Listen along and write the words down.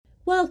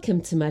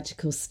Welcome to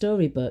Magical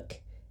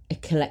Storybook, a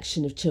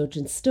collection of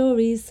children's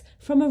stories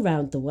from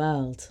around the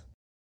world.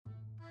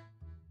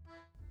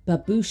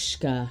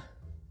 Babushka.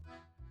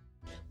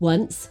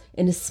 Once,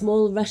 in a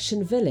small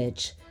Russian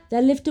village,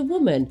 there lived a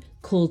woman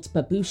called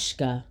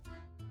Babushka.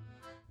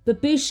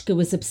 Babushka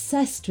was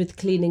obsessed with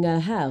cleaning her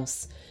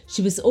house.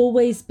 She was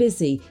always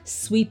busy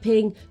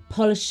sweeping,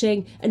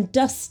 polishing and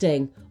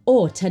dusting,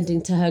 or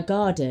tending to her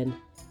garden.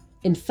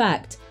 In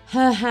fact,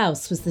 her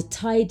house was the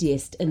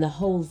tidiest in the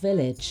whole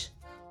village.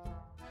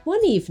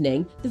 One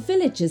evening, the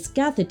villagers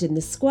gathered in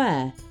the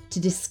square to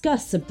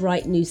discuss a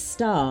bright new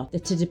star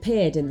that had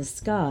appeared in the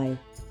sky.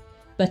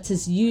 But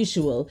as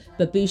usual,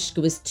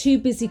 Babushka was too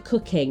busy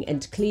cooking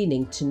and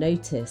cleaning to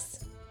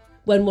notice.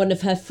 When one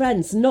of her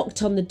friends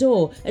knocked on the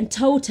door and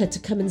told her to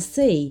come and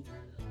see,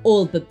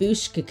 all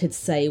Babushka could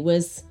say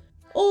was,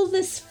 "All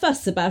this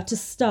fuss about a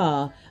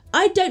star.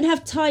 I don't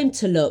have time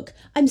to look.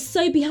 I'm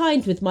so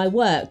behind with my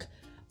work.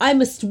 I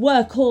must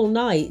work all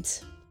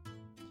night."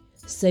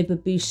 So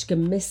Babushka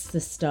missed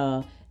the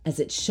star as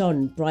it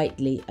shone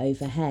brightly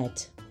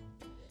overhead.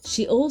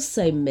 She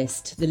also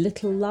missed the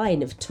little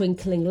line of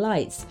twinkling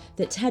lights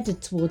that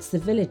headed towards the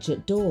village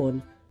at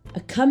dawn,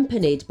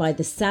 accompanied by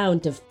the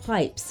sound of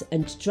pipes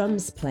and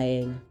drums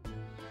playing.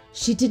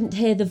 She didn't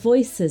hear the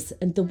voices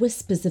and the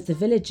whispers of the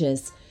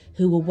villagers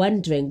who were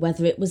wondering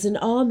whether it was an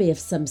army of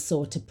some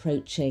sort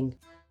approaching.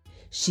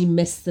 She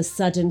missed the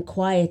sudden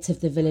quiet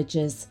of the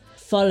villagers,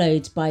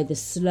 followed by the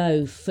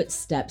slow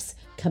footsteps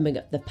coming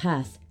up the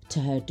path to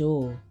her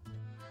door.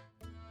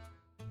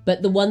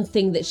 But the one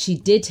thing that she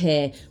did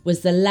hear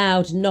was the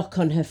loud knock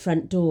on her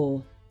front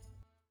door.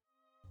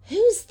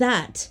 "Who's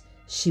that?"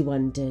 she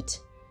wondered.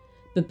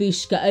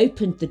 Babushka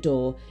opened the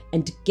door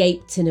and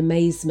gaped in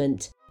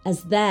amazement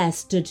as there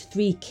stood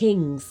 3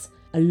 kings,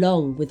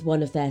 along with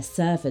one of their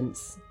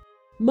servants.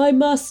 "My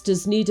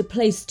masters need a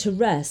place to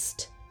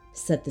rest,"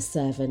 said the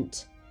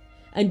servant,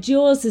 "and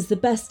yours is the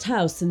best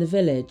house in the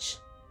village."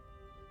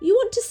 "You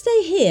want to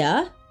stay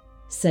here?"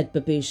 said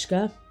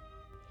Babushka.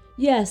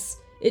 "Yes,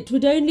 it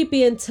would only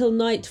be until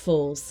night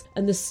falls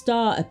and the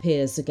star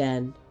appears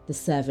again," the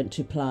servant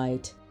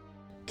replied.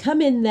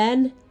 "Come in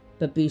then,"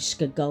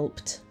 Babushka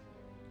gulped.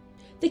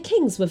 The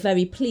kings were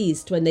very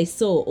pleased when they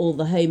saw all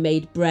the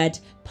homemade bread,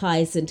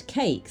 pies and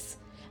cakes,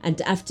 and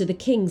after the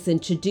kings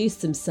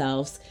introduced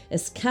themselves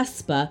as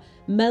Caspar,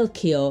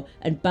 Melchior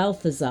and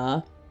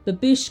Balthazar,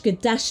 Babushka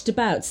dashed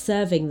about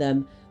serving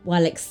them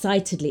while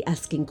excitedly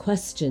asking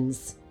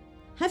questions.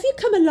 "Have you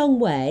come a long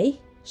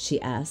way?"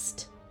 she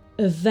asked.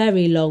 "A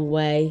very long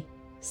way,"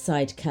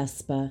 sighed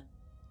Caspar.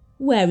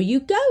 "Where are you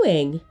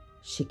going?"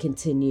 she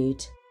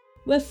continued.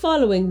 "We're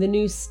following the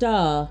new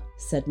star,"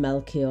 said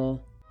Melchior.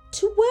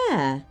 "To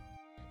where?"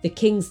 The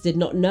kings did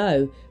not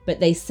know, but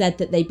they said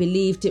that they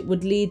believed it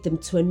would lead them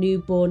to a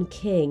newborn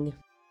king.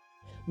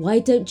 "Why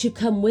don't you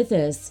come with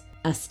us?"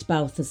 asked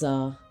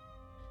Balthazar.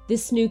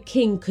 "This new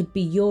king could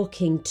be your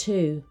king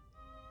too.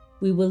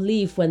 We will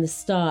leave when the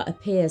star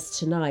appears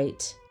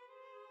tonight."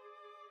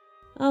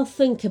 "I'll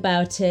think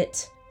about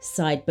it,"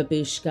 sighed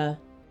Babushka.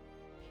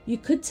 "You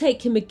could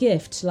take him a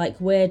gift like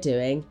we're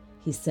doing,"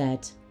 he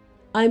said.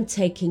 "I'm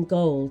taking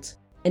gold,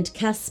 and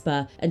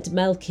Caspar and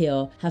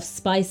Melchior have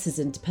spices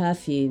and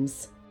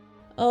perfumes."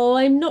 "Oh,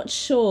 I'm not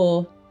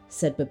sure,"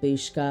 said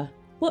Babushka.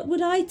 "What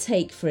would I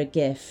take for a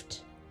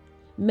gift?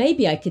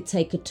 Maybe I could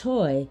take a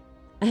toy.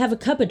 I have a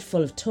cupboard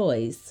full of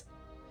toys."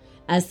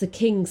 As the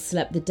kings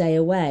slept the day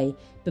away,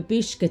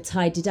 Babushka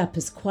tidied up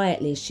as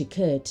quietly as she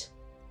could.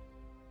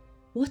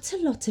 "What a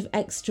lot of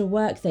extra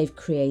work they've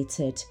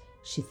created,"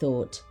 she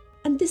thought.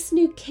 "And this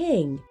new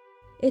king.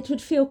 It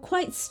would feel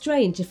quite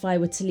strange if I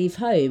were to leave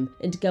home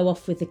and go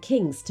off with the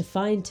kings to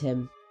find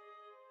him."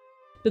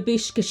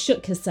 Babushka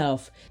shook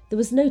herself. There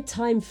was no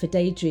time for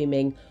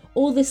daydreaming.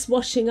 All this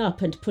washing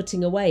up and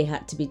putting away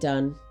had to be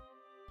done.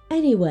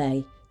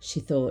 "Anyway,"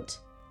 she thought,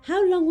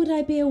 "how long would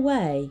I be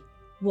away?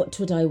 What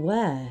would I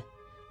wear?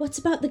 What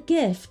about the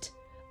gift?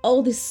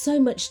 Oh, there's so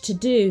much to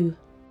do."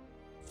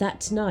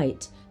 That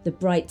night, the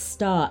bright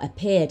star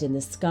appeared in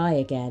the sky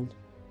again.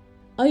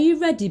 "Are you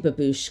ready,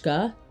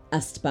 Babushka?"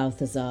 asked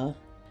Balthazar.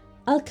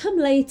 "I'll come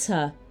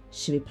later,"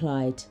 she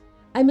replied.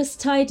 "I must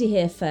tidy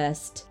here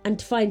first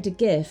and find a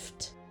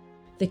gift."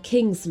 The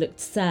kings looked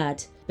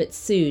sad, but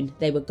soon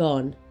they were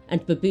gone,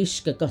 and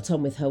Babushka got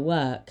on with her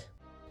work.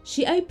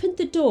 She opened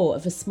the door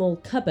of a small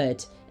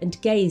cupboard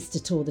and gazed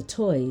at all the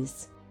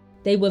toys.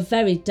 They were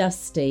very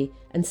dusty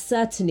and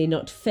certainly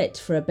not fit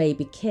for a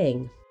baby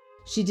king.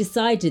 She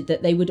decided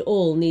that they would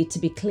all need to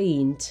be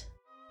cleaned.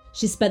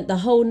 She spent the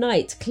whole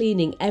night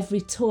cleaning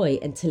every toy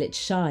until it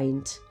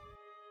shined.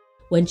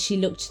 When she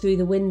looked through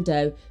the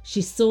window,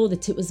 she saw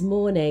that it was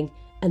morning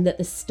and that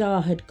the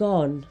star had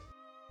gone.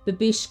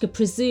 Babushka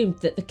presumed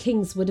that the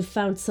kings would have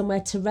found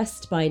somewhere to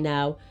rest by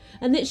now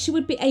and that she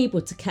would be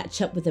able to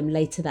catch up with them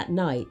later that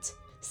night,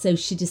 so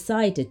she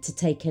decided to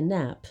take a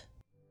nap.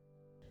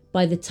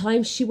 By the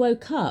time she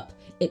woke up,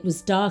 it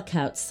was dark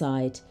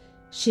outside.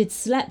 She had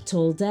slept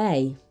all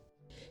day.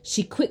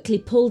 She quickly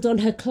pulled on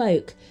her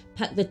cloak,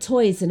 packed the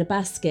toys in a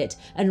basket,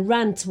 and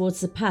ran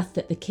towards the path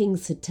that the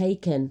kings had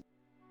taken.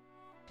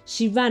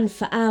 She ran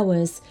for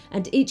hours,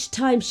 and each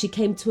time she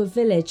came to a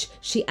village,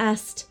 she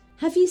asked,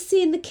 "Have you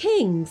seen the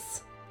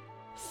kings?"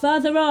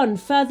 Further on,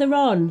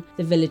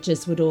 the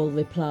villagers would all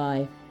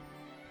reply.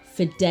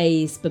 For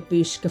days,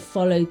 Babushka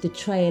followed the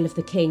trail of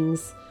the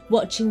kings,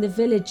 watching the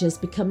villagers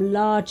become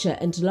larger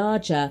and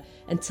larger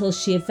until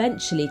she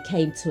eventually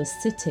came to a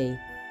city.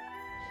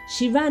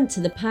 She ran to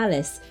the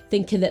palace,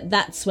 thinking that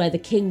that's where the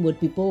king would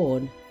be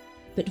born.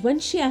 But when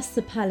she asked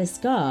the palace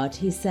guard,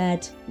 he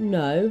said,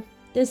 "No,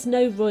 there's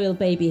no royal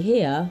baby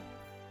here."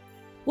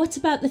 "What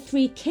about the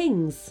 3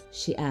 kings?"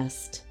 she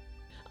asked.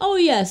 "Oh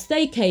yes,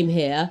 they came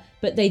here,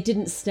 but they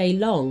didn't stay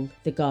long,"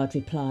 the guard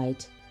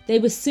replied. "They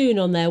were soon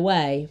on their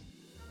way."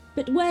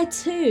 "But where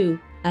to?"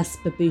 asked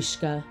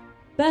Babushka.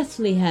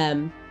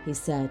 "Bethlehem," he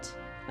said.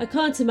 "I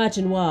can't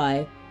imagine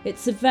why.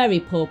 It's a very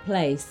poor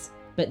place,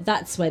 but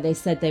that's where they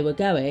said they were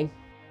going."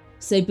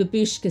 So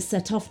Babushka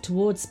set off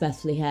towards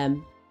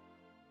Bethlehem.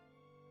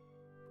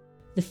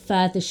 The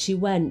further she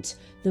went,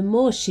 the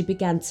more she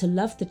began to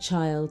love the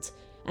child,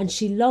 and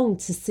she longed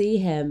to see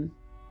him.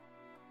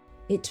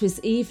 It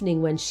was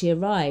evening when she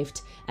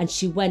arrived, and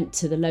she went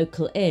to the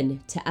local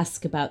inn to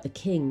ask about the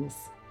kings.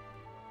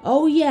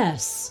 "Oh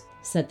yes,"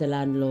 said the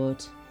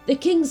landlord. "The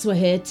kings were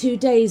here 2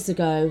 days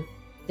ago.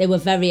 They were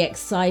very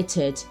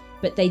excited,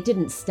 but they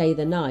didn't stay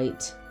the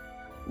night."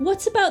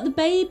 "What about the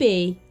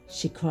baby?"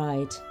 she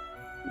cried.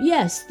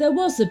 "Yes, there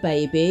was a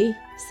baby,"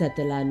 said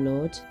the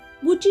landlord.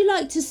 "Would you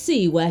like to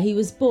see where he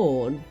was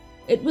born?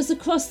 It was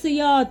across the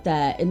yard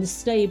there in the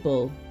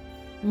stable.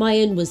 My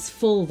inn was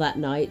full that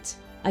night.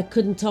 I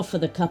couldn't offer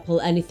the couple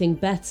anything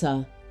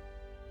better."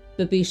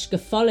 Babushka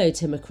followed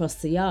him across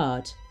the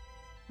yard.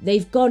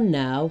 "They've gone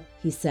now,"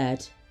 he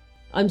said.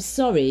 "I'm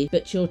sorry,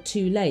 but you're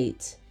too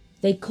late.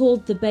 They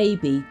called the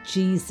baby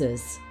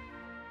Jesus."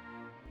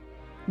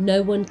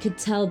 No one could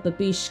tell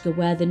Babushka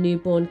where the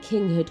newborn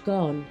king had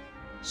gone.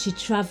 She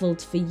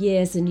travelled for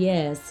years and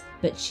years,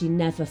 but she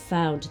never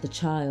found the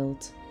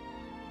child.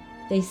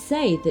 They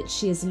say that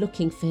she is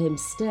looking for him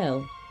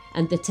still,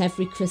 and that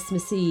every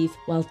Christmas Eve,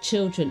 while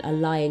children are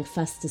lying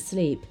fast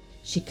asleep,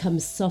 she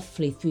comes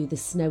softly through the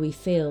snowy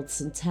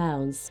fields and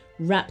towns,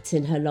 wrapped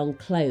in her long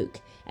cloak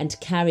and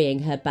carrying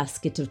her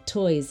basket of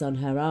toys on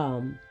her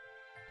arm.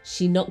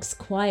 She knocks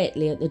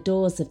quietly at the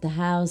doors of the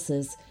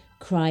houses,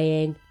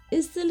 crying,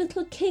 "Is the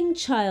little king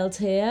child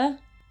here?"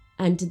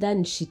 And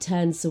then she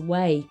turns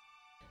away.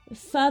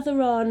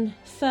 Further on,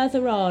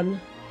 further on.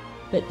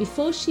 But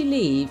before she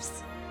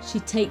leaves, she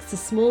takes a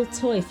small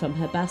toy from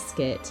her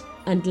basket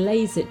and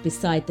lays it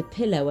beside the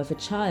pillow of a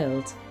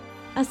child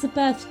as a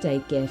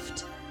birthday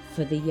gift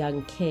for the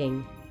young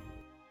king.